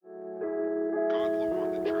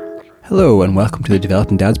Hello and welcome to the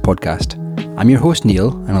Developing Dads podcast. I'm your host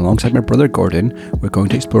Neil, and alongside my brother Gordon, we're going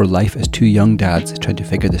to explore life as two young dads trying to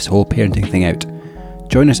figure this whole parenting thing out.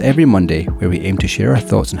 Join us every Monday where we aim to share our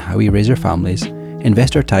thoughts on how we raise our families,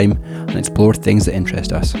 invest our time, and explore things that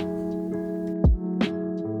interest us.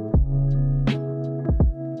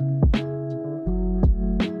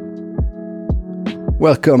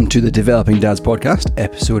 Welcome to the Developing Dads podcast,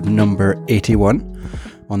 episode number 81,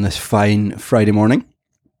 on this fine Friday morning.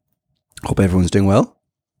 Hope everyone's doing well.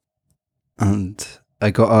 And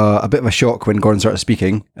I got a bit of a shock when Gordon started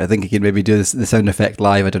speaking. I think he could maybe do the sound effect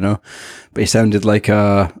live, I don't know. But he sounded like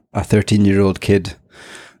a 13-year-old kid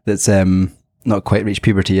that's not quite reached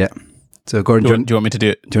puberty yet. So Gordon, do you want me to do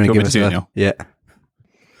it? Do you want to give us a... Yeah.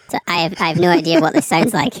 So I have no idea what this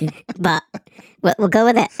sounds like, but we'll go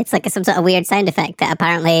with it. It's like some sort of weird sound effect that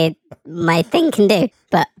apparently my thing can do,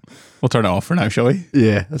 but... We'll turn it off for now, shall we?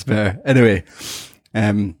 Yeah, that's better. Anyway... we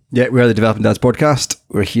are the Developing Dads podcast.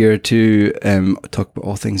 We're here to talk about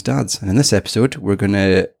all things dads. And in this episode, we're going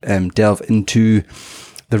to delve into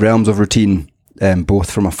the realms of routine, both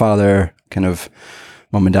from a father, kind of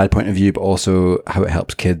mum and dad point of view, but also how it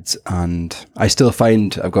helps kids. And I still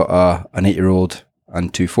find I've got an 8-year-old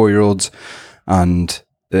and 2 4-year-olds, and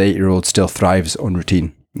the 8-year-old still thrives on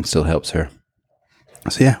routine and still helps her.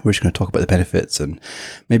 So yeah, we're just going to talk about the benefits and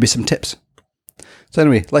maybe some tips. So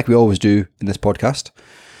anyway, like we always do in this podcast,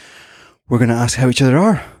 we're going to ask how each other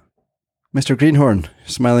are. Mr. Greenhorn,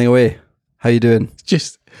 smiling away. How you doing?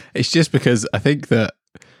 It's just because I think that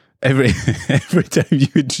every time you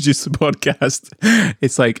introduce the podcast,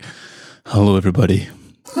 it's like, hello everybody.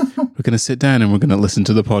 We're going to sit down and we're going to listen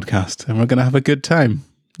to the podcast and we're going to have a good time.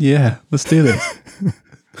 Yeah, let's do this.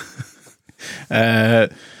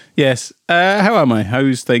 Yes. How am I?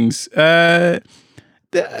 How's things?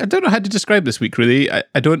 I don't know how to describe this week, really.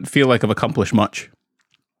 I don't feel like I've accomplished much.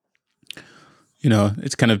 You know,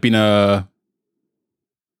 it's kind of been either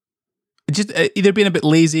been a bit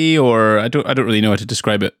lazy, or I don't really know how to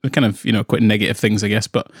describe it. Kind of, quite negative things, I guess,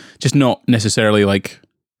 but just not necessarily like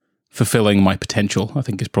fulfilling my potential, I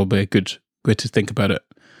think is probably a good way to think about it.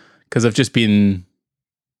 Because I've just been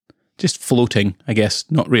floating, I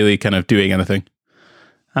guess, not really kind of doing anything.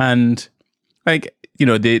 And like,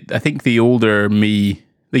 I think the younger me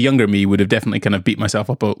would have definitely kind of beat myself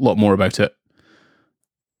up a lot more about it.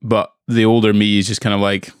 But the older me is just kind of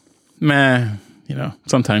like, meh,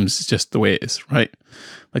 sometimes it's just the way it is, right?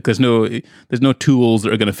 Like there's no tools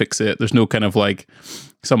that are going to fix it. There's no kind of like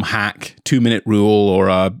some hack 2-minute rule or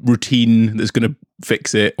a routine that's going to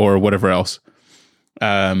fix it or whatever else.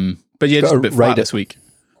 But yeah, just a bit flat this week.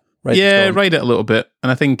 Ride it a little bit.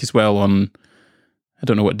 And I think as well I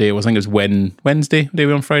don't know what day it was. I think it was Wednesday. Day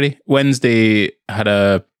we on Friday. Wednesday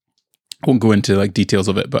I won't go into like details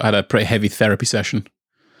of it, but I had a pretty heavy therapy session,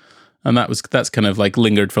 and that's kind of like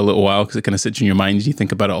lingered for a little while because it kind of sits in your mind and you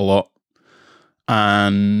think about it a lot.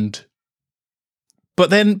 But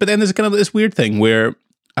then there's kind of this weird thing where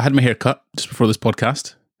I had my hair cut just before this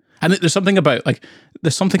podcast, and there's something about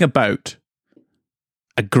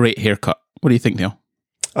a great haircut. What do you think, Neil?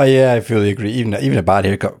 Oh yeah, I fully agree. Even a bad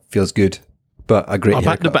haircut feels good. But a great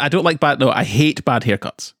haircut. But I don't like bad. No, I hate bad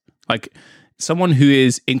haircuts. Like someone who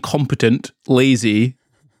is incompetent, lazy,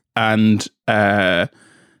 and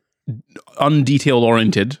undetail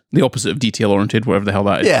oriented. The opposite of detail oriented, whatever the hell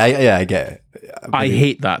that is. Yeah, I get it. I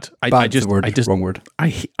hate that. Wrong word. I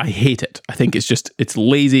hate it. I think it's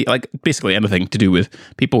lazy. Like basically anything to do with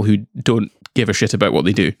people who don't give a shit about what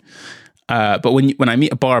they do. But when I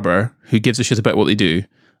meet a barber who gives a shit about what they do,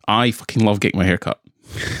 I fucking love getting my hair cut.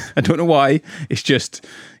 I don't know why. It's just,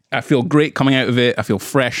 I feel great coming out of it. I feel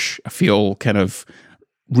fresh. I feel kind of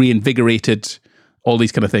reinvigorated, all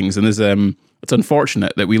these kind of things. And it's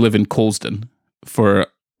unfortunate that we live in Colston for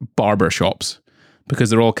barber shops because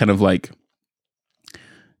they're all kind of like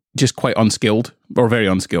just quite unskilled or very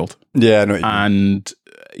unskilled. Yeah, I know what you mean. And,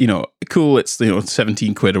 cool. It's,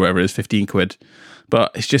 17 quid or whatever it is, 15 quid.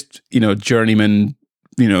 But it's just, journeyman,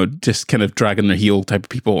 just kind of dragging their heel type of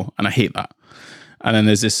people. And I hate that. And then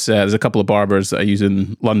there's a couple of barbers that I use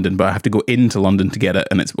in London, but I have to go into London to get it,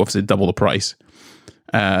 and it's obviously double the price.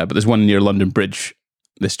 But there's one near London Bridge,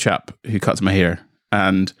 this chap who cuts my hair,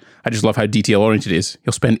 and I just love how detail-oriented it is.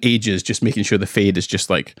 He'll spend ages just making sure the fade is just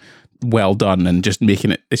like well done and just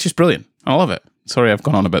making it, it's just brilliant. I love it. Sorry, I've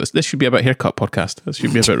gone on about this. This should be about haircut podcast. This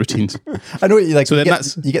should be about routines. I know what you like. So you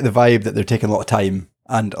get the vibe that they're taking a lot of time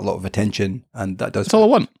and a lot of attention, and that's all I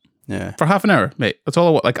want. Yeah. For half an hour, mate. That's all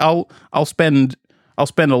I want. Like I'll spend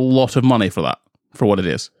a lot of money for that, for what it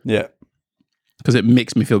is. Yeah. Because it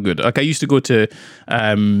makes me feel good. Like I used to go to,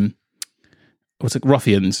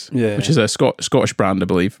 Ruffians, which is a Scottish brand, I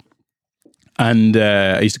believe. And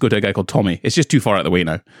I used to go to a guy called Tommy. It's just too far out of the way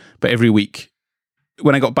now. But every week,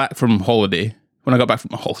 when I got back from my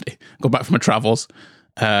travels,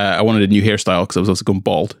 I wanted a new hairstyle because I was also going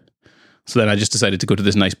bald. So then I just decided to go to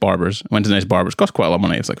this nice barber's. I went to the nice barber's. Cost quite a lot of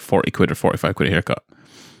money. It was like 40 quid or 45 quid a haircut.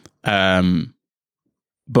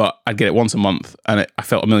 But I'd get it once a month and I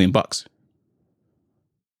felt $1 million. The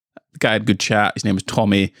guy had good chat. His name was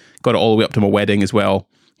Tommy. Got it all the way up to my wedding as well.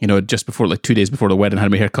 You know, just before, like 2 days before the wedding, I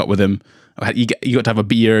had my haircut with him. You got to have a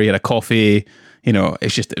beer, you had a coffee. You know,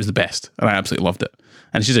 it was the best. And I absolutely loved it.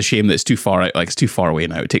 And it's just a shame that it's too far out. Like, it's too far away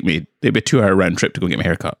now. It'd be a 2-hour round trip to go and get my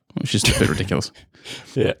haircut. It's just a bit ridiculous.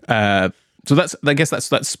 Yeah. So I guess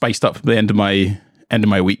that's spiced up the end of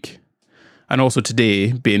my week. And also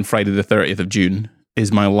today, being Friday the 30th of June,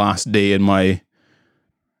 is my last day in my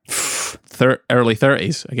early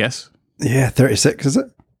 30s, I guess. Yeah, 36, is it?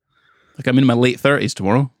 Like, I'm in my late 30s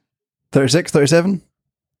tomorrow. 36, 37?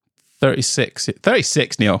 36.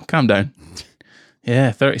 36, Neil. Calm down.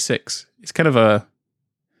 Yeah, 36. It's kind of a...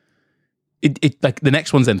 It like the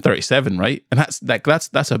next one's then 37, right? And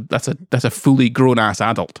that's a fully grown ass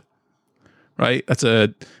adult, right?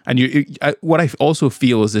 What I also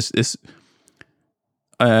feel is this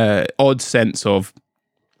odd sense of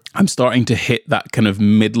I'm starting to hit that kind of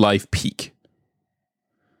midlife peak.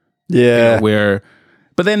 Yeah,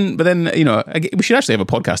 but then you know, we should actually have a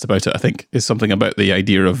podcast about it. I think is something about the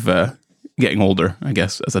idea of getting older, I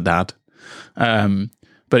guess, as a dad.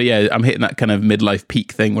 But yeah, I'm hitting that kind of midlife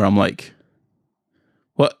peak thing where I'm like,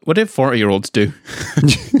 what do 40-year-olds do?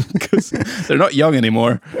 Because they're not young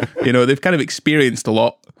anymore. You know, they've kind of experienced a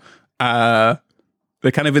lot.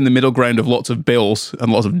 They're kind of in the middle ground of lots of bills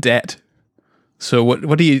and lots of debt. So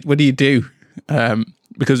what do you do?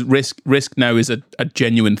 Because risk now is a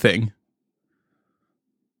genuine thing,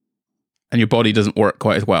 and your body doesn't work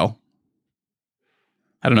quite as well.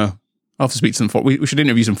 I don't know. I'll have to speak to some. We should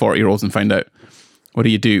interview some 40-year-olds and find out what do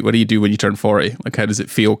you do. What do you do when you turn 40? Like, how does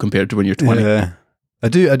it feel compared to when you're 20? Yeah, I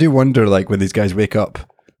do wonder. Like, when these guys wake up,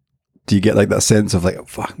 do you get like that sense of like, oh,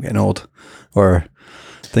 fuck, I'm getting old, or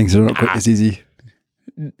things are not quite as easy?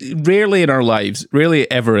 Rarely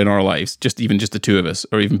ever in our lives, just the two of us,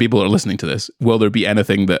 or even people that are listening to this, will there be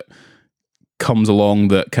anything that comes along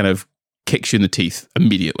that kind of kicks you in the teeth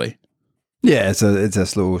immediately. Yeah, it's a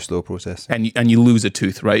slow process. And you lose a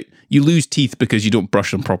tooth, right? You lose teeth because you don't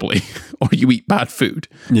brush them properly, or you eat bad food.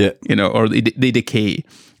 Yeah, you know, or they decay,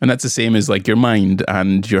 and that's the same as like your mind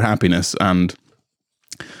and your happiness and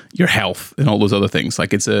your health and all those other things.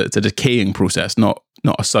 Like it's a decaying process, not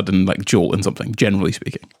a sudden like jolt in something. Generally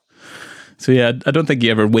speaking, so yeah, I don't think you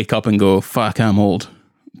ever wake up and go, "Fuck, I'm old,"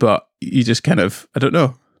 but you just kind of, I don't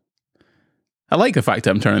know. I like the fact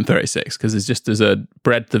that I'm turning 36 because there's a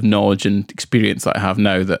breadth of knowledge and experience that I have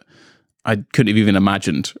now that I couldn't have even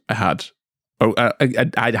imagined I had, or I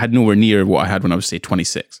had nowhere near what I had when I was, say,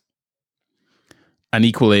 26. And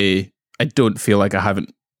equally, I don't feel like I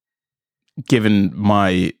haven't given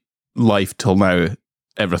my life till now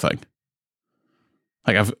everything.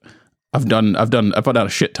 Like I've put out a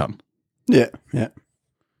shit ton. Yeah.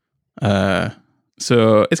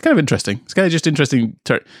 So it's kind of interesting. It's kind of just interesting.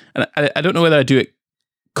 And I don't know whether I do it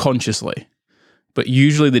consciously, but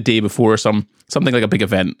usually the day before something like a big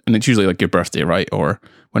event, and it's usually like your birthday, right? Or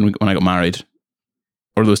when I got married,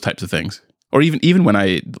 or those types of things. Or even when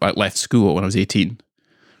I left school when I was 18,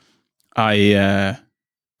 I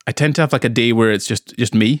tend to have like a day where it's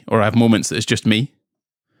just me, or I have moments that it's just me,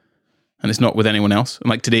 and it's not with anyone else.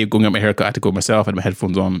 And like today, going out my haircut, I had to go myself. I had my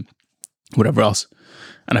headphones on, whatever else.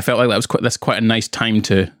 And I felt like that's quite a nice time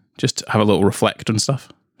to just have a little reflect on stuff,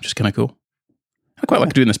 which is kind of cool. I quite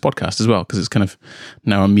like doing this podcast as well, because it's kind of,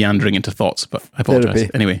 now I'm meandering into thoughts, but I apologize.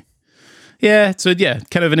 Anyway. Yeah, so yeah,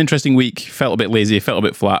 kind of an interesting week. Felt a bit lazy, felt a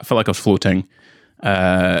bit flat, felt like I was floating.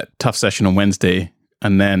 Tough session on Wednesday.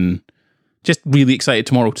 And then just really excited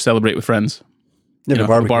tomorrow to celebrate with friends. Yeah,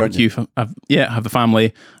 barbecue. I have the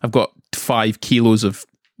family. I've got 5 kilos of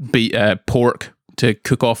pork to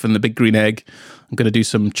cook off in the big green egg. I'm going to do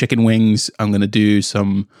some chicken wings. I'm going to do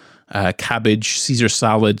some cabbage, Caesar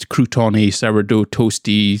salad, croutoni, sourdough,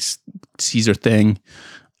 toasty, Caesar thing.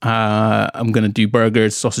 I'm going to do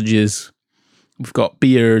burgers, sausages. We've got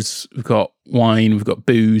beers. We've got wine. We've got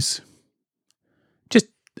booze.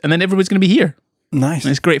 And then everyone's going to be here. Nice.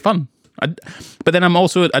 And it's great fun. But then I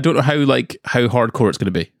don't know how hardcore it's going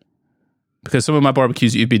to be. Because some of my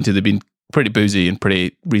barbecues that you've been to, they've been pretty boozy and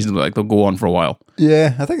pretty reasonable. Like they'll go on for a while.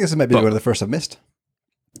 Yeah, I think this might be one of the first I've missed.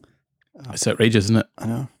 It's outrageous, isn't it? I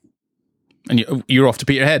know. And you're off to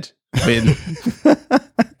Peterhead. I mean,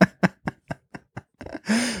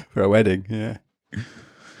 for a wedding, yeah.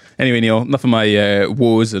 Anyway, Neil, enough of my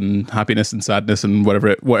woes and happiness and sadness and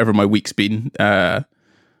whatever my week's been.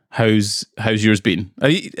 How's yours been?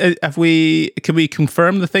 Can we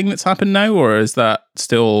confirm the thing that's happened now, or is that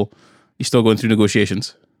you're still going through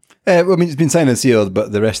negotiations? Well, I mean, it's been signed and sealed,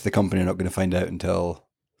 but the rest of the company are not going to find out until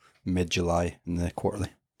mid-July in the quarterly.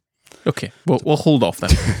 Okay, well, we'll hold off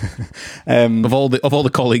then. Of all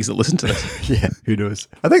the colleagues that listen to this, yeah, who knows?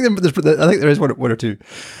 I think there is one or two.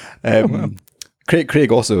 Wow.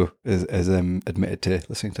 Craig also is admitted to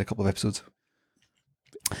listening to a couple of episodes.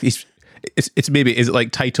 It's maybe, is it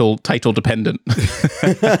like title dependent?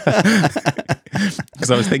 Because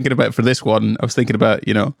I was thinking about, for this one,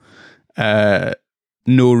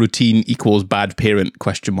 no routine equals bad parent ?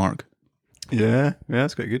 Yeah,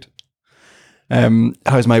 that's quite good.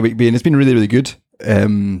 How's my week been? It's been really, really good.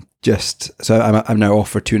 I'm now off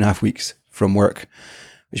for 2.5 weeks from work,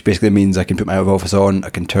 which basically means I can put my out of office on, I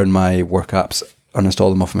can turn my work apps,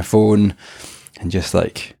 uninstall them off my phone, and just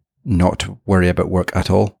like not worry about work at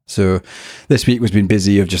all. So this week has been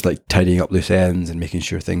busy of just like tidying up loose ends and making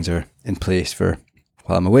sure things are in place for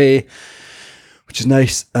while I'm away, which is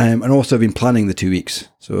nice. And also I've been planning the 2 weeks.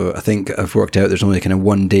 So I think I've worked out there's only kind of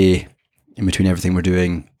 1 day in between everything we're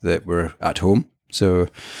doing that we're at home. So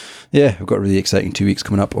yeah, we've got a really exciting 2 weeks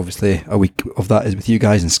coming up. Obviously a week of that is with you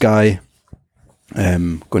guys in Sky.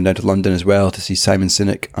 Going down to London as well to see Simon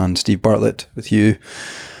Sinek and Steve Bartlett with you.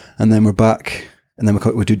 And then we're back, and then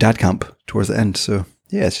we'll do Dad Camp towards the end. So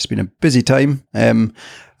yeah, it's just been a busy time. I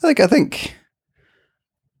think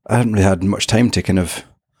I haven't really had much time to kind of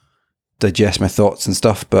digest my thoughts and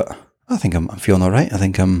stuff, but I think I'm feeling all right. I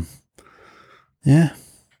think yeah.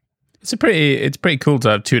 It's pretty cool to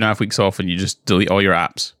have 2.5 weeks off and you just delete all your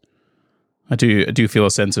apps. I do feel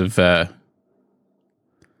a sense of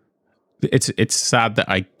it's sad that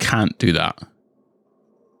I can't do that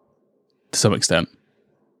to some extent.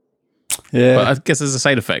 Yeah, but I guess there's a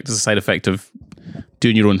side effect. There's a side effect of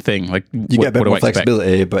doing your own thing. Like you get a bit more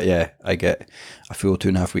flexibility, but yeah, I get a full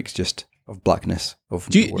 2.5 weeks just of blackness.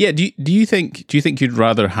 Do you think you'd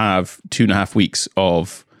rather have 2.5 weeks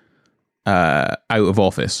of out of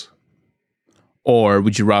office, or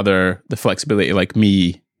would you rather the flexibility like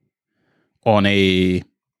me on a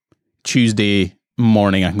Tuesday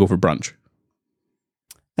morning I can go for brunch?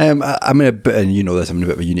 I'm in a bit, and you know this, I'm in a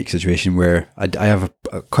bit of a unique situation where I have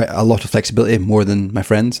quite a lot of flexibility, more than my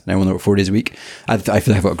friends, and I only work 4 days a week. I feel like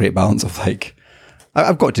I've got a great balance of like,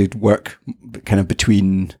 I've got to work kind of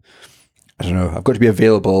between, I don't know, I've got to be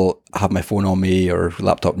available, have my phone on me or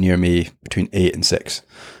laptop near me between 8 and 6.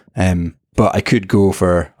 But I could go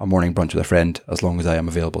for a morning brunch with a friend as long as I am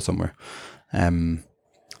available somewhere.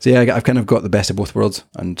 So yeah, I've kind of got the best of both worlds,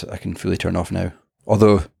 and I can fully turn off now.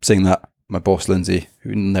 Although, saying that, my boss, Lindsay,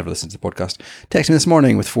 who never listens to the podcast, texted me this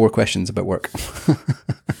morning with 4 questions about work.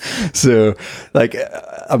 So, like,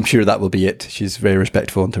 I'm sure that will be it. She's very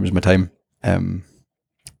respectful in terms of my time. But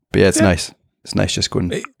yeah, it's nice. It's nice just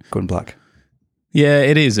going black. Yeah,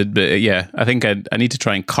 it is. But yeah, I think I need to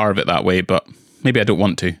try and carve it that way, but maybe I don't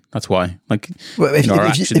want to. That's why. Like, well, if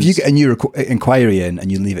you get a new inquiry in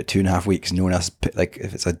and you leave it 2.5 weeks and no one else, like,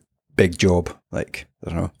 if it's a big job, like,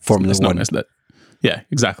 I don't know, Formula One. Yeah,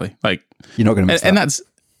 exactly. Like, you're not going to miss that.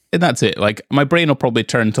 And that's it. Like, my brain will probably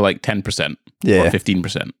turn to like 10% or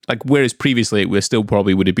 15%. Like, whereas previously we still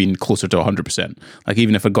probably would have been closer to 100%. Like,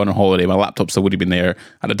 even if I'd gone on holiday, my laptop still would have been there.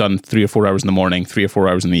 I'd have done 3 or 4 hours in the morning, 3 or 4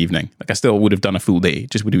 hours in the evening. Like, I still would have done a full day.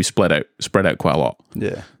 Just would have spread out quite a lot.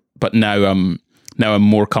 Yeah. But now I'm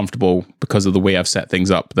more comfortable because of the way I've set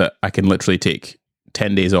things up that I can literally take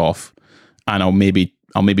 10 days off, and I'll maybe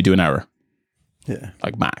do an hour. Yeah.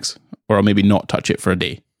 Like max. Or I'll maybe not touch it for a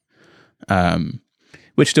day.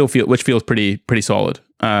 Which feels pretty solid.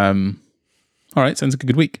 All right, sounds like a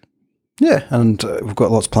good week. Yeah, and we've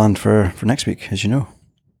got lots planned for next week, as you know.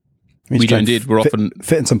 We do indeed. We're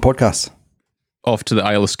fit in some podcasts. Off to the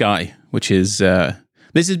Isle of Skye, which is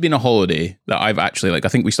this has been a holiday that I've actually I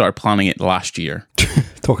think we started planning it last year.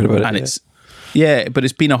 Talking about it, and but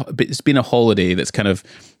it's been a holiday that's kind of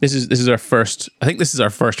this is our first. I think this is our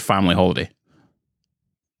first family holiday.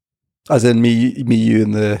 As in me, you,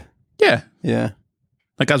 and the yeah,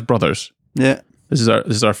 like as brothers. Yeah, this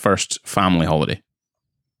is our first family holiday.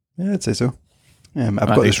 Yeah, I'd say so. I've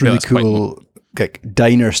got this really cool like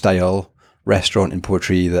diner style restaurant in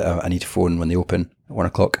Portree that I need to phone when they open at 1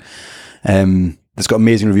 o'clock. It's got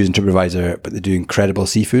amazing reviews on TripAdvisor, but they do incredible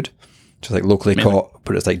seafood. Just like locally caught,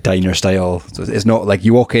 but it's like diner style. So it's not like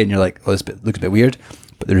you walk in, you're like, oh, this looks a bit weird,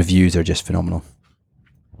 but the reviews are just phenomenal.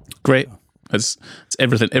 Great. It's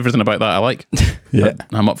everything about that I like. Yeah,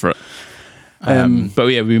 I'm up for it. But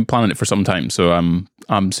yeah, we've been planning it for some time, so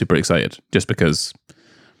I'm super excited just because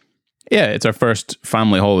Yeah, it's our first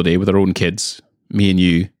family holiday with our own kids, me and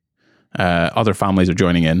you. Other families are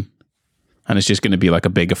joining in, and it's just going to be like a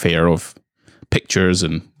big affair of pictures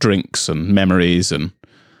and drinks and memories, and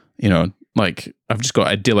like I've just got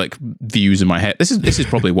idyllic views in my head. This is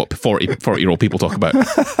probably what 40-year-old people talk about.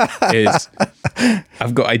 Is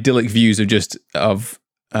I've got idyllic views of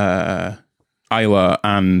Isla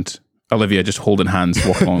and Olivia just holding hands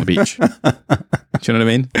walking along the beach. Do you know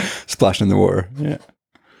what I mean? Splashing in the water. Yeah.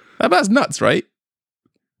 That's nuts, right?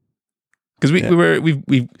 Because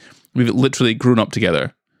we've literally grown up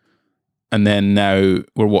together, and then now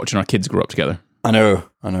we're watching our kids grow up together. I know.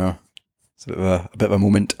 It's a bit of a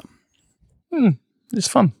moment. It's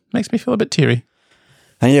fun. Makes me feel a bit teary.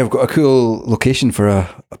 And yeah, we've got a cool location for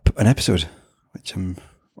an episode, which I'm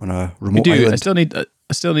on a remote island.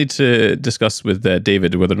 I still need to discuss with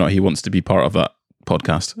David whether or not he wants to be part of that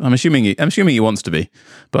podcast. I'm assuming he wants to be,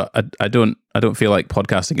 but I don't feel like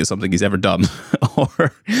podcasting is something he's ever done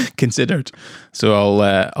or considered. So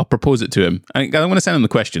I'll propose it to him. I'm going to send him the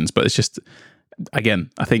questions, but it's just,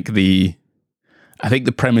 again, I think the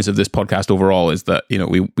premise of this podcast overall is that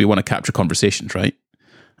we want to capture conversations, right?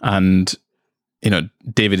 And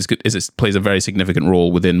David plays a very significant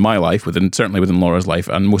role within my life, certainly within Laura's life,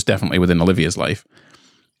 and most definitely within Olivia's life.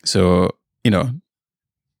 So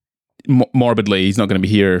morbidly, he's not going to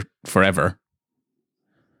be here forever.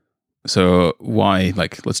 So why?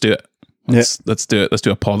 Let's do it. Let's do it. Let's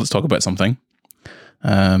do a pod. Let's talk about something.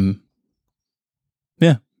 Yeah.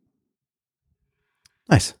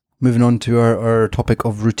 Nice. Moving on to our topic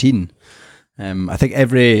of routine. I think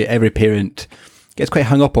every parent gets quite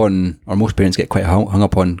hung up on, or most parents get quite hung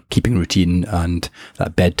up on keeping routine and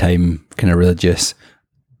that bedtime kind of religious,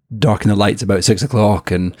 darken the lights about 6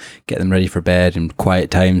 o'clock and get them ready for bed, and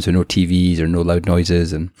quiet times with no TVs or no loud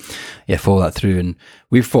noises, and follow that through. And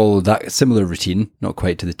we've followed that similar routine, not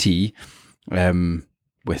quite to the T,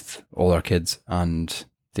 with all our kids, and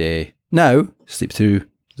they now sleep through.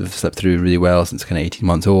 They've slept through really well since kind of 18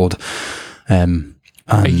 months old.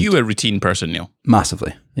 Are you a routine person, Neil?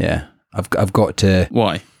 Massively, yeah. I've got to.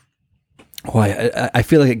 Why? I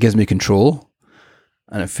feel like it gives me control,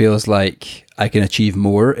 and it feels like I can achieve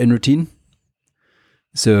more in routine.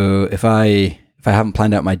 So if I haven't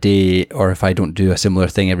planned out my day, or if I don't do a similar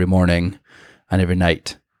thing every morning and every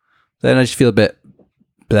night, then I just feel a bit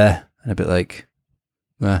bleh and a bit like,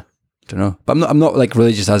 I don't know. But I'm not like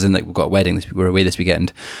religious, as in like we've got a wedding we're away this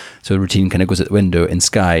weekend, so routine kind of goes out the window. In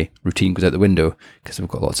Sky, routine goes out the window because we've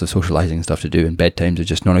got lots of socializing and stuff to do, and bedtimes are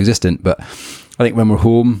just non-existent. But I think when we're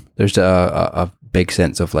home, there's a big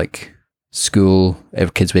sense of like school.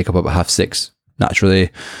 Every kids wake up about 6:30 naturally.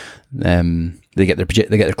 They get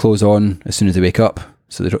their clothes on as soon as they wake up,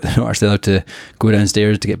 so they're not actually allowed to go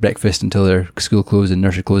downstairs to get breakfast until their school clothes and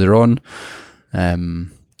nursery clothes are on.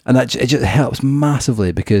 And it just helps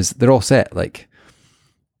massively because they're all set. Like,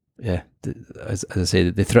 yeah, as I say,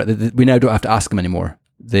 we now don't have to ask them anymore.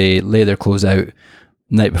 They lay their clothes out the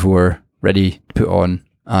night before, ready to put on,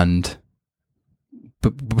 and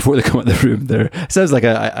before they come out of the room, it sounds like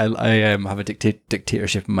I have a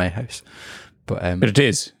dictatorship in my house. But it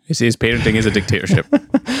is. Parenting is a dictatorship.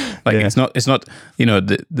 It's not.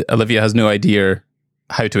 Olivia has no idea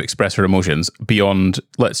how to express her emotions beyond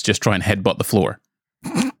let's just try and headbutt the floor.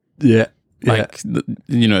 Yeah.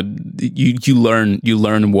 You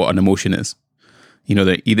learn what an emotion is.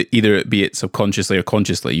 That either be it subconsciously or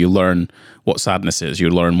consciously, you learn what sadness is, you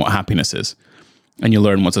learn what happiness is, and you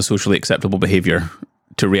learn what's a socially acceptable behavior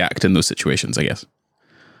to react in those situations, I guess.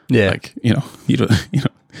 Yeah. You don't, and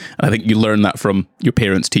I think you learn that from your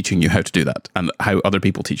parents teaching you how to do that and how other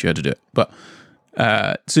people teach you how to do it. But,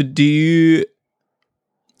 so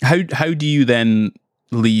how do you then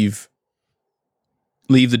leave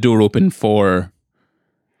the door open for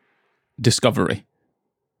discovery?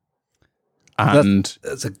 And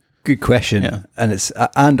that's a good question. Yeah.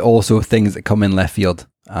 And also things that come in left field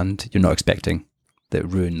and you're not expecting that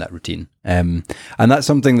ruin that routine. And that's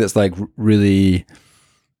something that's like really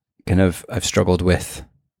kind of I've struggled with.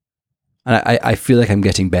 And I feel like I'm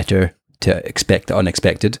getting better to expect the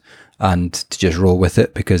unexpected and to just roll with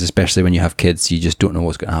it, because especially when you have kids, you just don't know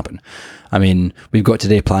what's going to happen. I mean, we've got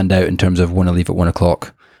today planned out in terms of want to leave at 1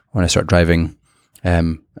 o'clock when I start driving,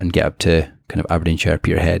 and get up to kind of Aberdeenshire,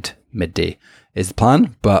 Peterhead, midday is the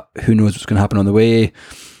plan, but who knows what's going to happen on the way.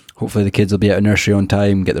 Hopefully the kids will be out of nursery on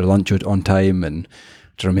time, get their lunch on time, and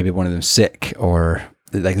maybe one of them's sick, or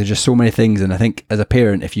like there's just so many things. And I think as a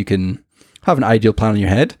parent, if you can have an ideal plan in your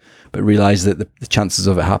head, but realize that the chances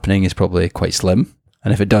of it happening is probably quite slim.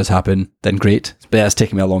 And if it does happen, then great. But that's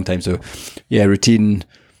taken me a long time. So yeah, routine,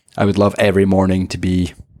 I would love every morning to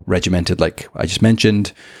be regimented, like I just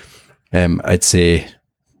mentioned. I'd say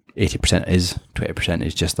 80% is, 20%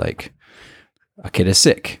 is just like, a kid is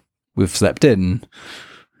sick, we've slept in.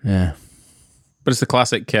 Yeah. But it's the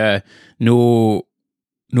classic, no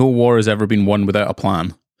war has ever been won without a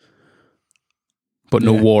plan. But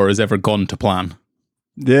no war has ever gone to plan.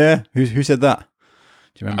 Yeah. Who said that?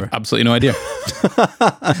 Do you remember? I've absolutely no idea.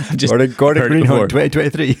 Gordon Greenhorn,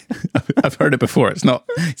 2023. I've heard it before. It's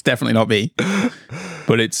definitely not me.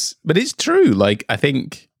 But it's true. Like, I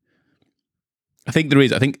think there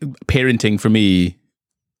is. I think parenting for me,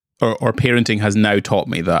 or parenting has now taught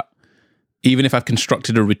me that even if I've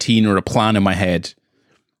constructed a routine or a plan in my head,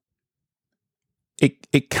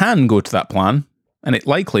 it can go to that plan, and it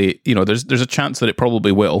likely, there's a chance that it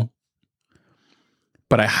probably will.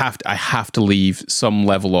 But I have to leave some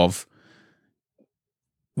level of,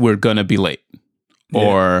 we're gonna be late,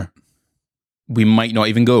 or we might not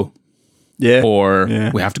even go, or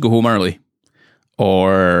we have to go home early,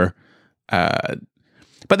 or.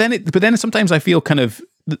 But then sometimes I feel kind of,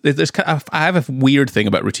 I have a weird thing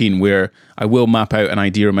about routine where I will map out an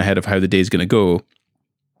idea in my head of how the day's going to go,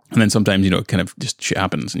 and then sometimes kind of just shit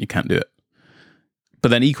happens and you can't do it. But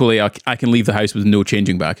then equally, I can leave the house with no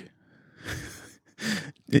changing bag.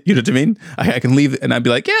 You know what I mean? I can leave and I'd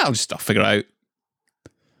be like, I'll figure it out.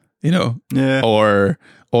 Yeah. Or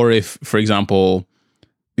if, for example,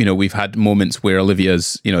 we've had moments where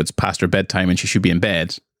Olivia's, it's past her bedtime and she should be in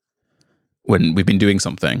bed when we've been doing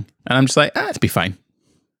something, and I'm just like, it'll be fine.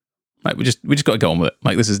 Like, we just got to get on with it.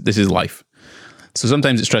 Like, this is life. So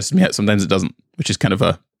sometimes it stresses me out, sometimes it doesn't, which is kind of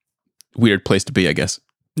a weird place to be, I guess.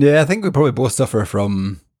 Yeah, I think we probably both suffer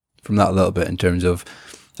from that a little bit in terms of,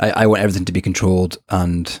 I want everything to be controlled,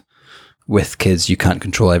 and with kids you can't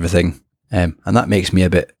control everything, and that makes me a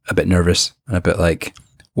bit nervous, and a bit like,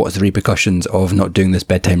 what's the repercussions of not doing this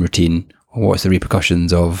bedtime routine, or what's the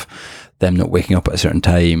repercussions of them not waking up at a certain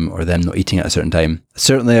time, or them not eating at a certain time.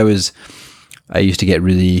 Certainly I used to get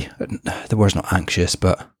really, the word's not anxious,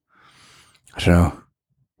 but I don't know.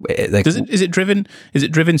 Is it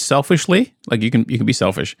driven selfishly? Like, you can be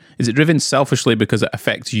selfish. Is it driven selfishly because it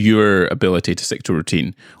affects your ability to stick to a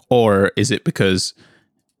routine? Or is it because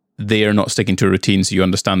they are not sticking to a routine, so you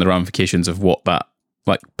understand the ramifications of what that,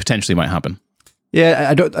 like, potentially might happen? Yeah,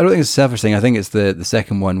 I don't think it's a selfish thing. I think it's the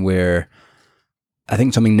second one, where I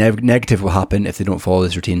think something negative will happen if they don't follow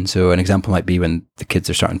this routine. So an example might be when the kids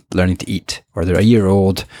are learning to eat, or they're a year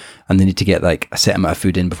old and they need to get like a set amount of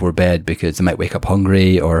food in before bed because they might wake up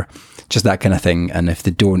hungry, or just that kind of thing. And if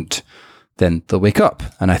they don't, then they'll wake up.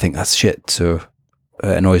 And I think that's shit. So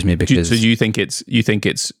it annoys me because... So you think it's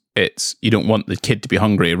you don't want the kid to be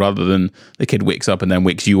hungry, rather than the kid wakes up and then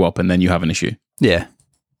wakes you up and then you have an issue? Yeah.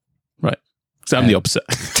 Right. So I'm the opposite.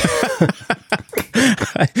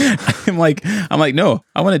 I'm like, no,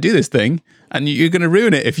 I want to do this thing, and you're going to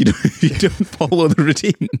ruin it if you don't follow the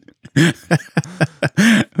routine.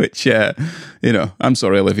 Which, I'm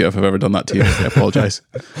sorry, Olivia, if I've ever done that to you. I apologize.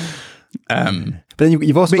 But then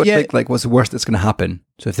you've also got to think, like, what's the worst that's going to happen?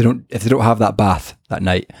 So if they don't have that bath that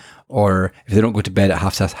night, or if they don't go to bed at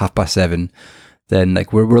 7:30, then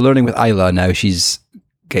like we're learning with Isla now. She's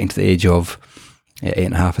getting to the age of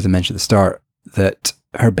 8.5, as I mentioned at the start, that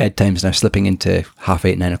her bedtime is now slipping into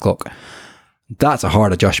 8:30, 9 o'clock. That's a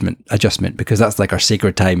hard adjustment, because that's like our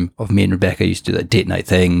sacred time of me and Rebecca used to do like date night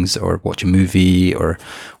things, or watch a movie or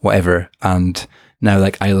whatever. And now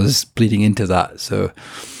like Isla's bleeding into that. So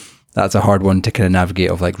that's a hard one to kind of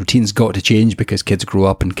navigate, of like, routines got to change because kids grow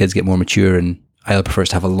up and kids get more mature, and Isla prefers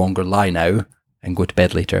to have a longer lie now and go to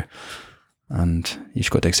bed later. And you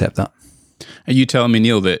just got to accept that. Are you telling me,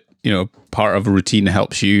 Neil, that, part of a routine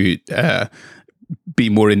helps you be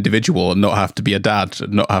more individual and not have to be a dad,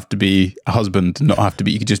 and not have to be a husband, and not have to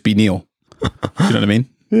be, you could just be Neil? Do you know what I mean?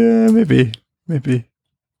 Yeah, maybe.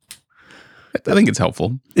 I think it's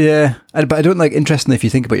helpful. Yeah, but I don't like, interestingly, if you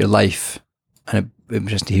think about your life, and it'd be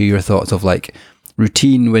interesting to hear your thoughts of like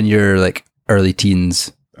routine when you're like early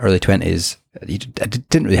teens, early 20s. I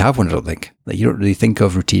didn't really have one, I don't think. Like, you don't really think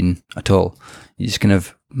of routine at all. You just kind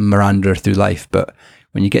of meander through life. But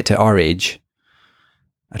when you get to our age,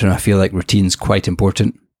 I don't know, I feel like routine's quite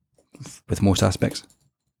important with most aspects.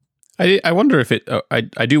 I wonder if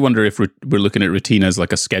I do wonder if we're looking at routine as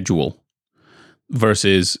like a schedule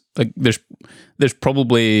versus like there's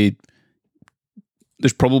probably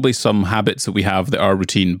some habits that we have that are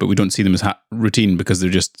routine, but we don't see them as routine because they're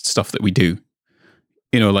just stuff that we do.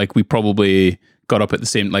 Like, we probably got up at the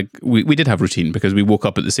same, like we did have routine because we woke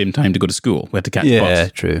up at the same time to go to school. We had to catch the bus.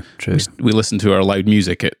 Yeah, true. We listened to our loud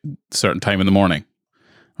music at a certain time in the morning,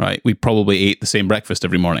 right? We probably ate the same breakfast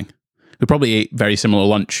every morning. We probably ate very similar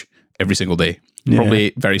lunch every single day. We probably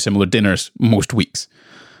ate very similar dinners most weeks.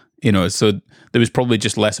 You know, so there was probably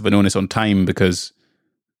just less of an onus on time because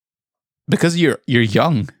you're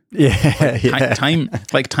young. Yeah, yeah.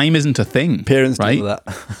 Time isn't a thing. Parents right? do that.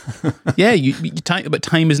 Yeah, but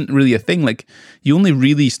time isn't really a thing. Like, you only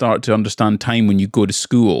really start to understand time when you go to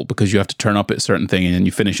school, because you have to turn up at a certain thing and then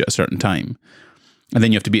you finish at a certain time, and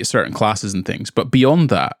then you have to be at certain classes and things. But beyond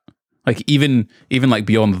that, like even like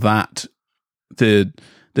beyond that, the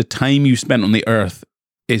time you spent on the earth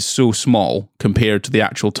is so small compared to the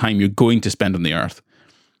actual time you're going to spend on the earth,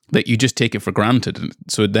 that you just take it for granted.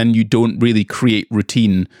 So then you don't really create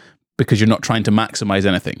routine, because you're not trying to maximize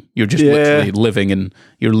anything. You're just literally living and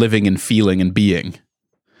feeling and being.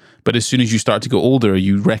 But as soon as you start to go older,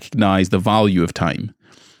 you recognize the value of time,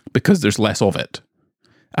 because there's less of it.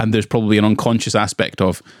 And there's probably an unconscious aspect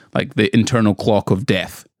of like the internal clock of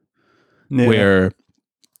death, where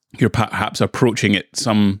you're perhaps approaching it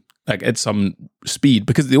at some speed,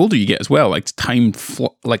 because the older you get as well, like time,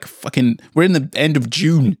 like fucking, we're in the end of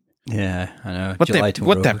June. Yeah, I know. What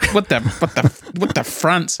the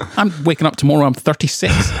France? I'm waking up tomorrow. I'm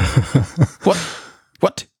 36.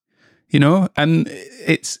 What? You know, and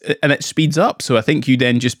it speeds up. So I think you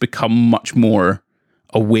then just become much more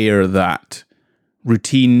aware that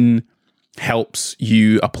routine helps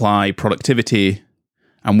you apply productivity,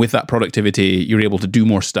 and with that productivity, you're able to do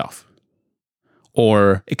more stuff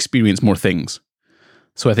or experience more things.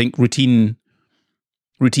 So I think routine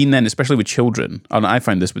then, especially with children, and I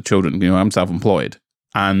find this with children, you know, I'm self-employed,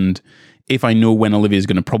 and if I know when Olivia is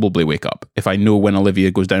going to probably wake up, if I know when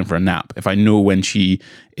Olivia goes down for a nap, if I know when she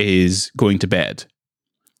is going to bed,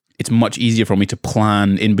 it's much easier for me to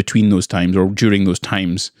plan in between those times or during those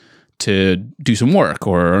times to do some work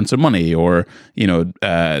or earn some money, or, you know,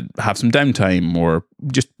 have some downtime, or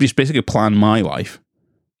just basically plan my life.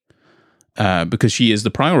 Because she is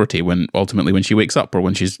the priority when she wakes up or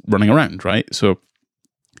when she's running around, right? So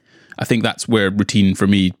I think that's where routine for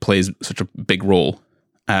me plays such a big role,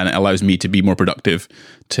 and it allows me to be more productive,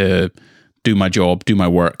 to do my job, do my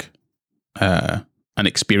work, and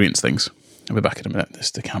experience things. I'll be back in a minute.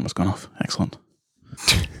 The camera's gone off. Excellent.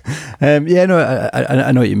 I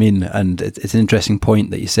know what you mean, and it's an interesting point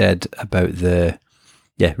that you said about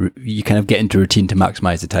you kind of get into routine to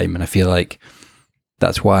maximize the time, and I feel like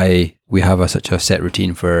that's why we have such a set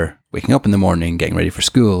routine for waking up in the morning, getting ready for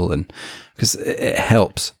school, and because it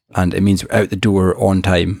helps, and it means we're out the door on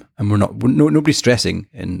time, and nobody's stressing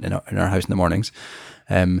in our house in the mornings.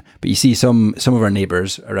 But you see some of our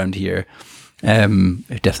neighbours around here, who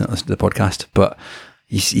definitely listen to the podcast, but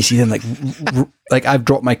you see them like I've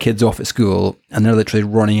dropped my kids off at school, and they're literally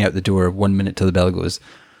running out the door 1 minute till the bell goes.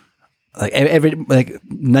 Like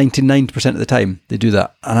 99% of the time they do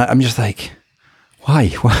that, and I'm just like,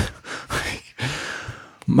 why?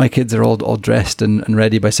 My kids are all dressed and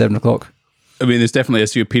ready by 7 o'clock. I mean, there's definitely a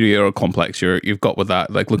superior complex you've got with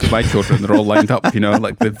that. Like, look at my children; they're all lined up, you know,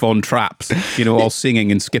 like the Von Trapps, you know, all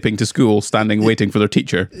singing and skipping to school, standing waiting for their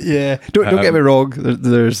teacher. Yeah, don't get me wrong.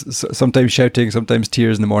 There's sometimes shouting, sometimes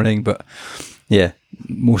tears in the morning, but yeah,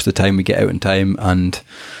 most of the time we get out in time, and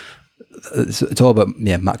it's all about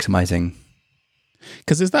maximizing.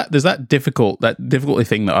 Because there's that difficulty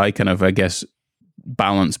thing that I kind of, I guess,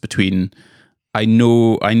 balance between. I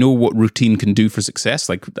know what routine can do for success.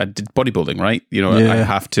 Like, I did bodybuilding, right? You know, I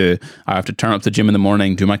have to turn up to the gym in the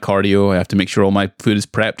morning, do my cardio. I have to make sure all my food is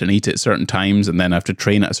prepped and eat it at certain times, and then I have to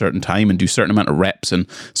train at a certain time and do a certain amount of reps and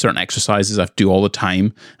certain exercises I have to do all the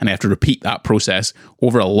time, and I have to repeat that process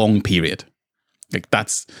over a long period. Like,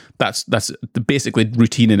 that's basically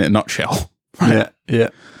routine in a nutshell. Right? Yeah.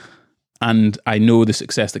 And I know the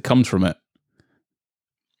success that comes from it.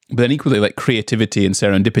 But then equally, like creativity and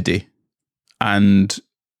serendipity, and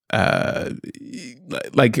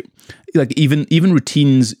like even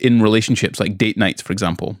routines in relationships, like date nights, for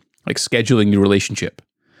example, like scheduling your relationship.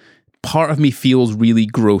 Part of me feels really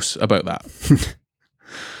gross about that.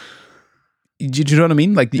 Do you know what I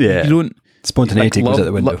mean? Like, you don't, spontaneity goes out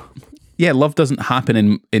the window. Love doesn't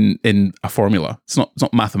happen in a formula. It's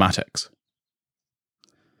not mathematics.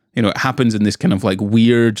 You know, it happens in this kind of like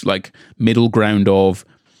weird, like middle ground of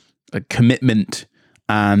like commitment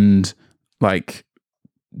and like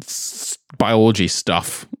biology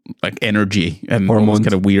stuff, like energy and all this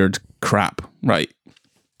kind of weird crap, right?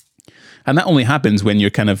 And that only happens when you're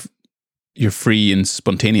free and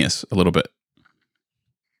spontaneous a little bit.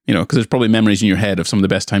 You know, because there's probably memories in your head of some of the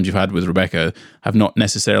best times you've had with Rebecca have not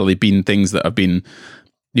necessarily been things that have been,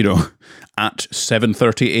 you know, at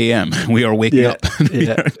 7:30 a.m. we are waking up and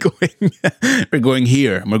we're going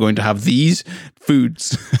here, and we're going to have these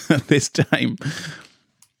foods at this time.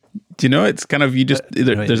 Do you know, it's kind of,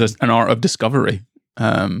 there's an art of discovery.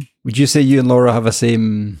 Would you say you and Laura have a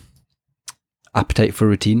same appetite for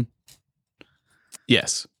routine.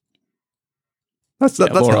 Yes. That's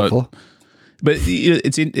Laura, helpful. But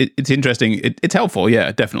it's interesting. It's helpful,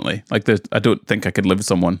 yeah, definitely. Like, I don't think I could live with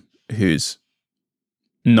someone who's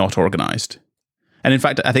not organized. And in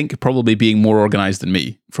fact, I think probably being more organized than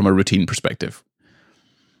me from a routine perspective.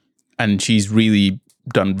 And she's really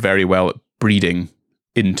done very well at breeding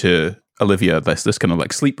into Olivia this kind of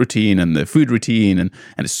like sleep routine and the food routine. And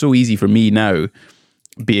it's so easy for me now,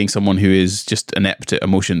 being someone who is just inept at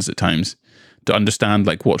emotions at times, to understand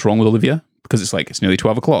like what's wrong with Olivia. Because it's like, it's nearly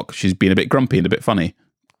 12 o'clock. She's being a bit grumpy and a bit funny.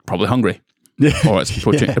 Probably hungry. Or it's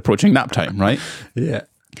approaching nap time, right? Yeah.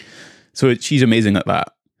 So she's amazing at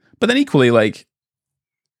that. But then equally, like,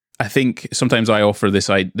 I think sometimes I offer this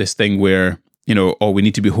thing where, you know, oh, we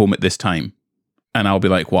need to be home at this time. And I'll be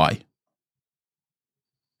like, why?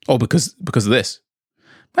 Oh, because of this.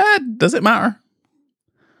 Does it matter?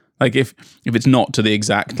 Like, if it's not to the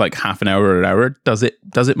exact like half an hour or an hour, does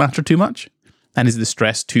it matter too much? And is the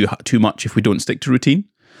stress too much if we don't stick to routine?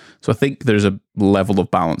 So I think there's a level of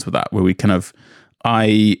balance with that, where we kind of,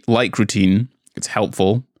 I like routine, it's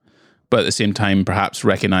helpful, but at the same time, perhaps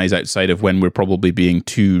recognize outside of when we're probably being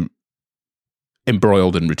too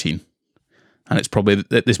embroiled in routine. And it's probably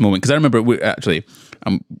at this moment, because I remember we were at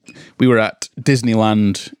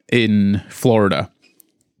Disneyland in Florida.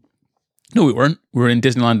 No, we weren't. We were in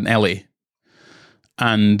Disneyland in LA.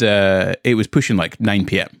 And it was pushing like 9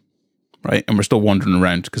 p.m., right? And we're still wandering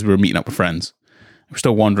around because we were meeting up with friends. We're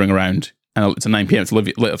still wandering around, and it's 9 p.m.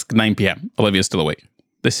 It's 9 p.m. Olivia's still awake.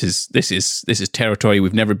 This is territory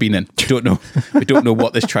we've never been in. We don't know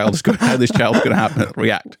what how this child's going to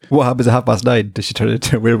react. What happens at 9:30? Does she turn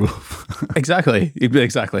into a werewolf? Exactly.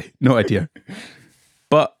 No idea.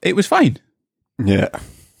 But it was fine. Yeah.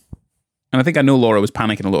 And I think I know Laura was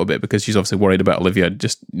panicking a little bit because she's obviously worried about Olivia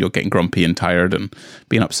just, you know, getting grumpy and tired and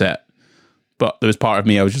being upset. But there was part of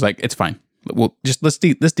me, I was just like, it's fine. Well, just let's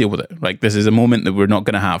deal with it. Like, this is a moment that we're not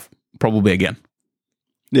going to have probably again.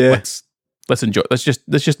 Yeah. Let's enjoy. Let's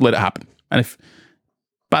just let it happen. And if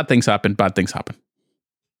bad things happen, bad things happen.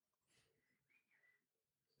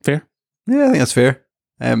 Fair? Yeah, I think that's fair.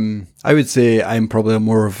 I would say I'm probably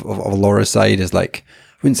more of Laura's side, is like,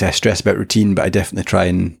 I wouldn't say I stress about routine, but I definitely try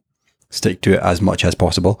and stick to it as much as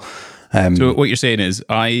possible. So what you're saying is,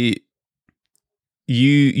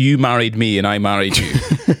 you married me and I married you.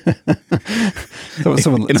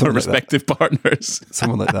 someone in our like respective partners.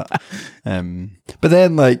 Someone like that. But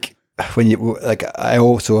then, like, when you, like, I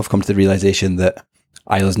also have come to the realization that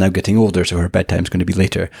Isla's now getting older, so her bedtime's going to be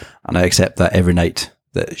later, and I accept that every night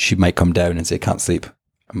that she might come down and say can't sleep.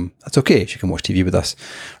 That's okay. She can watch TV with us.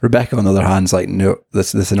 Rebecca, on the other hand, is like, no,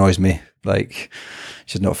 this annoys me. Like,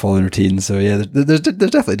 she's not following routine. So yeah, there's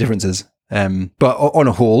definitely differences. But on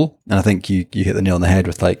a whole, and I think you hit the nail on the head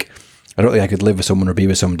with, like, I don't think I could live with someone or be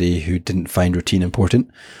with somebody who didn't find routine important.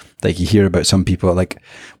 Like, you hear about some people, like,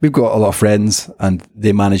 we've got a lot of friends and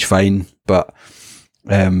they manage fine. But,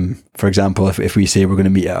 for example, if we say we're going to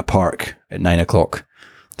meet at a park at 9 o'clock,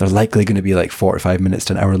 they're likely going to be like 45 minutes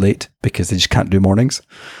to an hour late because they just can't do mornings.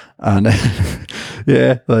 And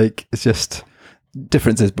yeah, like, it's just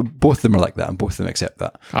differences, but both of them are like that and both of them accept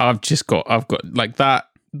that. I've got like that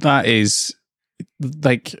is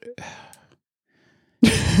like,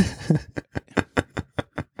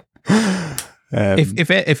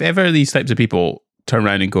 if ever these types of people turn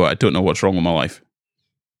around and go, I don't know what's wrong with my life.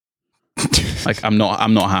 Like, I'm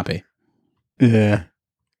not happy. Yeah.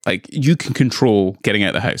 Like, you can control getting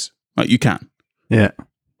out of the house. Like, you can. Yeah.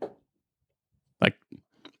 Like,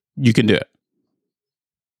 you can do it.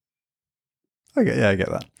 I get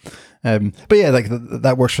that. But yeah, like,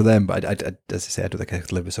 that works for them. But I, as I say, I don't think I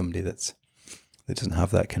could live with somebody that doesn't have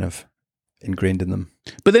that kind of ingrained in them.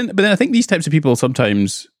 But then I think these types of people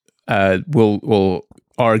sometimes will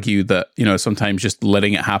argue that, you know, sometimes just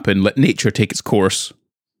letting it happen, let nature take its course,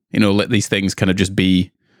 you know, let these things kind of just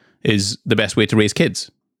be, is the best way to raise kids.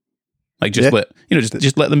 Like, just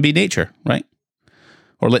just let them be nature, right?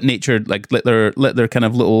 Or let nature, like, let their kind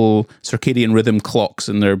of little circadian rhythm clocks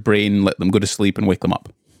in their brain, let them go to sleep and wake them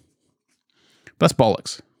up. But that's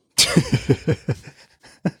bollocks.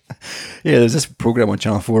 Yeah, there's this program on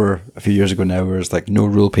Channel 4 a few years ago now where it's like No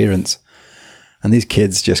Rule Parents. And these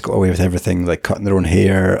kids just got away with everything, like cutting their own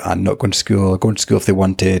hair and not going to school if they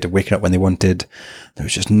wanted, waking up when they wanted. There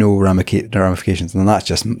was just no ramifications. And that's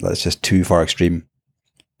just too far extreme.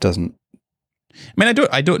 Doesn't. I mean,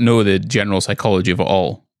 I don't know the general psychology of it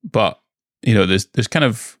all, but, you know, there's kind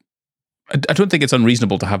of, I don't think it's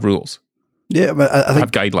unreasonable to have rules. Yeah, but I think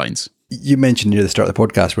have guidelines. You mentioned near the start of the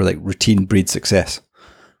podcast where, like, routine breeds success.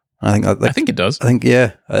 I think it does. I think,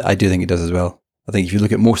 yeah, I do think it does as well. I think if you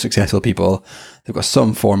look at most successful people, they've got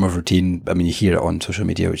some form of routine. I mean, you hear it on social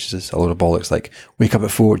media, which is a load of bollocks. Like, wake up at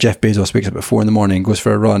 4. Jeff Bezos wakes up at 4 in the morning, goes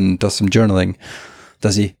for a run, does some journaling.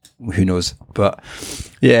 Does he? Who knows? But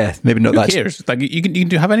yeah, maybe not. Who cares? Like, you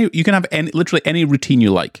can have literally any routine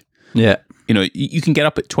you like. Yeah, you know, you can get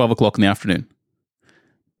up at 12 o'clock in the afternoon,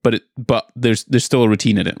 but there's still a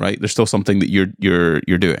routine in it, right? There's still something that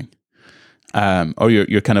you're doing. Or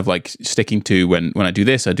you're kind of like sticking to when I do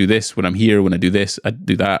this, I do this. When I'm here, when I do this, I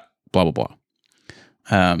do that. Blah blah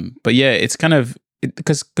blah. But yeah, it's kind of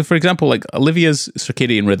because, for example, like Olivia's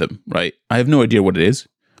circadian rhythm, right? I have no idea what it is.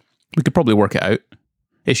 We could probably work it out.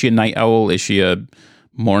 Is she a night owl? Is she a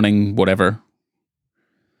morning whatever?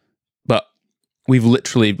 But we've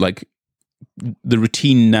literally like the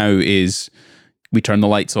routine now is we turn the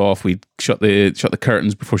lights off, we shut the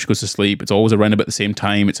curtains before she goes to sleep. It's always around about the same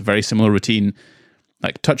time. It's a very similar routine.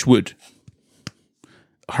 Like, touch wood.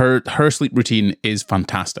 Her sleep routine is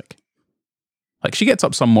fantastic. Like, she gets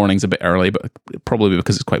up some mornings a bit early, but probably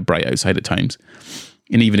because it's quite bright outside at times.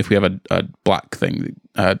 And even if we have a black thing,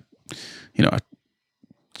 a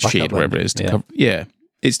shade, whatever it is, to cover,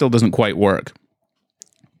 it still doesn't quite work.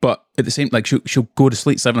 But at the same, like, she'll go to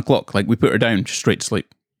sleep 7 o'clock. Like, we put her down just straight to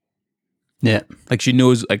sleep. Yeah. Like, she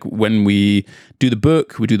knows, like, when we do the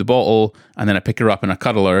book, we do the bottle, and then I pick her up and I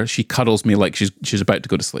cuddle her. She cuddles me like she's about to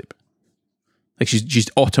go to sleep. Like, she's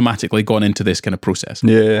automatically gone into this kind of process.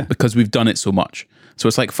 Yeah. Because we've done it so much. So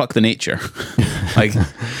it's like, fuck the nature. Like,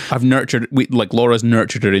 I've nurtured, Laura's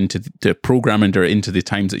nurtured her into programming her into the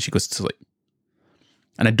times that she goes to sleep.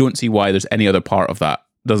 And I don't see why there's any other part of that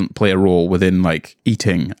doesn't play a role within, like,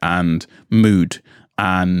 eating and mood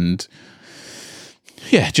and...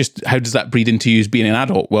 Yeah, just how does that breed into you as being an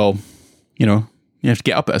adult? Well, you know, you have to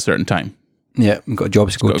get up at a certain time. Yeah, we've got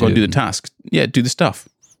jobs to go to. Go and do the task. Yeah, do the stuff.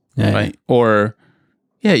 Yeah, right? Or,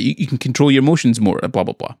 yeah, you can control your emotions more, blah,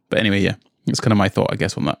 blah, blah. But anyway, yeah, that's kind of my thought, I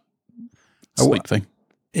guess, on that sleep thing.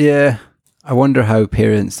 Yeah, I wonder how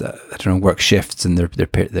parents that, I don't know, work shifts and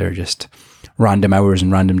they're just random hours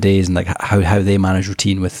and random days and like how they manage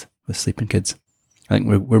routine with sleeping kids. I think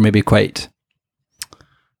we're maybe quite...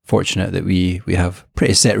 fortunate that we have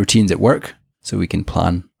pretty set routines at work, so we can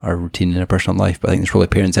plan our routine in our personal life. But I think there's probably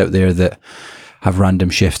parents out there that have random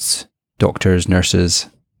shifts, doctors, nurses.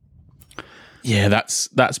 Yeah, that's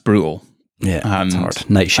brutal. Yeah, and it's hard.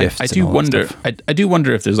 Night shifts. I do wonder. I do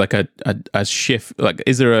wonder if there's like a shift. Like,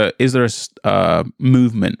 is there a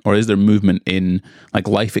movement, or is there movement in like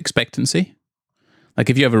life expectancy? Like,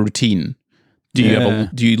 if you have a routine, do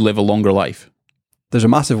you live a longer life? There's a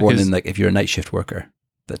massive one in like if you're a night shift worker.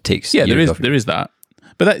 That takes there is that,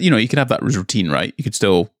 but that, you know, you could have that as routine, right? You could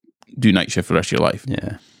still do night shift for the rest of your life.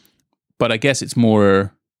 Yeah, but I guess it's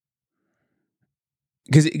more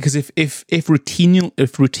because if routinely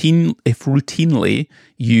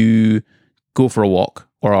you go for a walk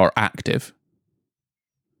or are active,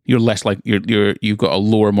 you're less like you've got a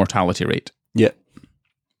lower mortality rate. Yeah,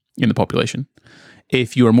 in the population.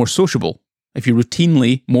 If you are more sociable, if you're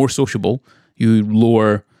routinely more sociable, you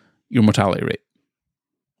lower your mortality rate.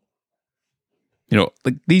 You know,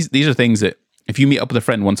 like these are things that if you meet up with a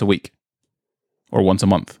friend once a week or once a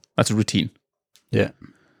month, that's a routine. Yeah.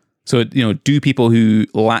 So, you know, do people who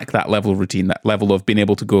lack that level of routine, that level of being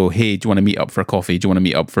able to go, hey, do you want to meet up for a coffee? Do you want to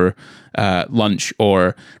meet up for lunch,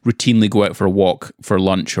 or routinely go out for a walk for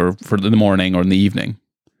lunch or for the morning or in the evening?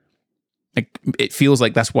 Like, it feels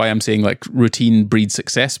like that's why I'm saying like routine breeds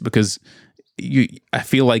success, because I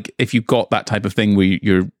feel like if you've got that type of thing where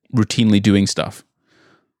you're routinely doing stuff,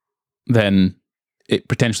 then it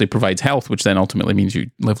potentially provides health, which then ultimately means you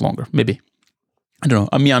live longer. Maybe. I don't know.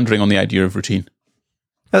 I'm meandering on the idea of routine.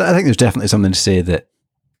 I think there's definitely something to say that,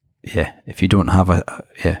 yeah, if you don't have a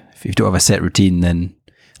set routine, then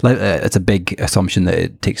it's a big assumption that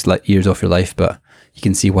it takes like years off your life, but you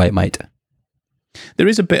can see why it might. There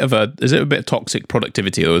is a bit of toxic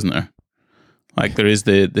productivity though, isn't there? Like, there is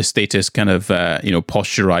the status kind of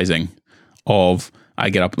posturizing of, I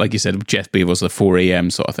get up, like you said, Jeff Bezos, the 4 a.m.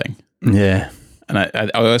 sort of thing. Yeah. And I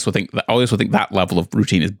also think that level of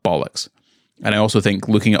routine is bollocks. And I also think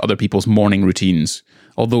looking at other people's morning routines,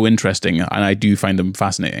 although interesting, and I do find them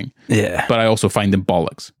fascinating. Yeah. But I also find them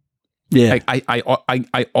bollocks. Yeah.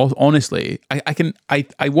 I honestly,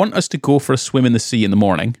 I want us to go for a swim in the sea in the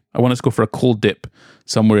morning. I want us to go for a cold dip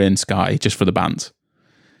somewhere in Skye just for the bands.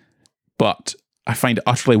 But I find it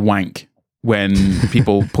utterly wank when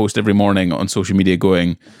people post every morning on social media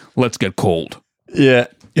going, let's get cold. Yeah.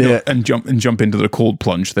 You know, and jump into the cold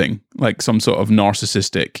plunge thing, like some sort of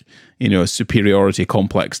narcissistic, superiority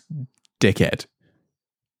complex dickhead.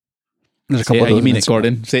 There's a couple say how you mean it,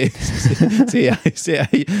 Gordon. Say how you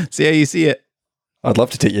see it. I'd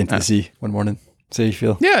love to take you into the sea one morning. See how you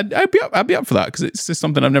feel. Yeah, I'd be up for that because it's just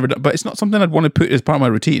something I've never done. But it's not something I'd want to put as part of my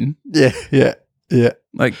routine. Yeah.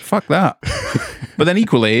 Like, fuck that. But then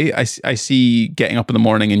equally, I see getting up in the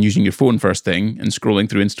morning and using your phone first thing and scrolling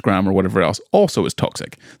through Instagram or whatever else also is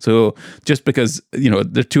toxic. So just because, there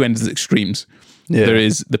are two ends of the extremes. Yeah. There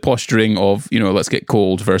is the posturing of, let's get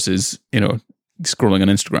cold versus, scrolling on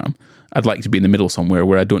Instagram. I'd like to be in the middle somewhere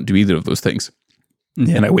where I don't do either of those things.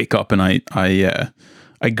 Yeah. And I wake up and I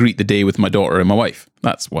greet the day with my daughter and my wife.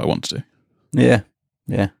 That's what I want to do.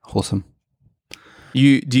 Yeah. Wholesome.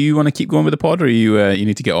 Do you want to keep going with the pod, or you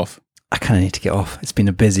need to get off? I kind of need to get off. It's been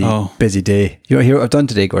a busy day. You want to hear what I've done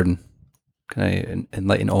today, Gordon? Can I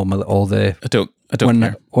enlighten all the I don't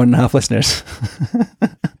care. 1.5 listeners?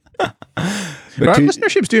 Our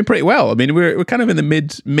listenership's doing pretty well. I mean, we're kind of in the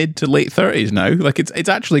mid to late 30s now. Like it's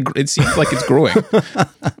actually, it seems like it's growing,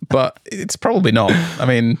 but it's probably not. I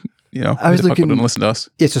mean, I was looking. Don't listen to us.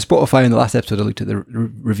 Yeah, so Spotify in the last episode, I looked at the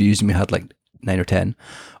reviews and we had like 9 or 10.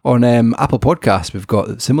 On Apple Podcasts, we've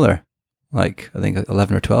got similar, like I think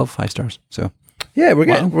 11 or 12 5 stars. So yeah, we're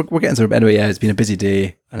getting some. Anyway, yeah, it's been a busy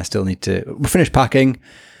day, and I still need to. We're finished packing,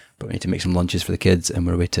 but we need to make some lunches for the kids, and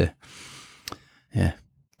we're away to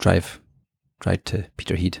drive to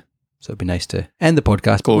Peterhead. So it'd be nice to end the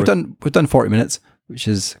podcast. Cool. We've done 40 minutes, which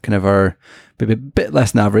is kind of our maybe a bit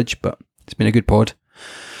less than average, but it's been a good pod.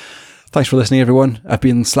 Thanks for listening, everyone. I've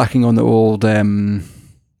been slacking on the old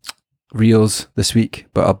reels this week,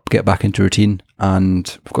 but I'll get back into routine, and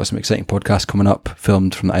we've got some exciting podcasts coming up,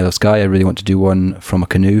 filmed from the Isle of Skye. I really want to do one from a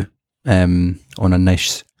canoe on a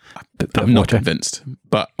nice bit of water. I'm not convinced,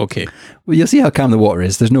 but okay. Well, you'll see how calm the water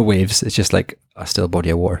is. There's no waves. It's just like a still body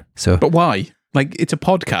of water. So, but why? Like, it's a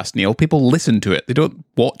podcast, Neil. People listen to it. They don't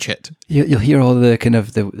watch it. You'll hear all the kind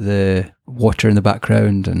of the water in the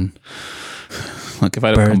background, and like if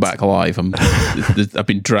I don't come back alive, I've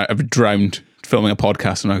been drowned filming a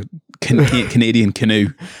podcast on a Canadian canoe.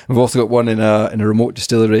 We've also got one in a remote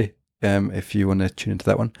distillery. If you want to tune into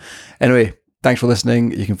that one. Anyway, thanks for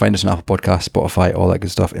listening. You can find us on Apple Podcasts, Spotify, all that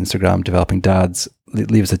good stuff. Instagram, Developing Dads.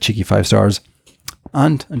 Leave us a cheeky 5 stars.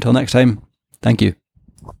 And until next time, thank you.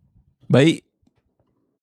 Bye.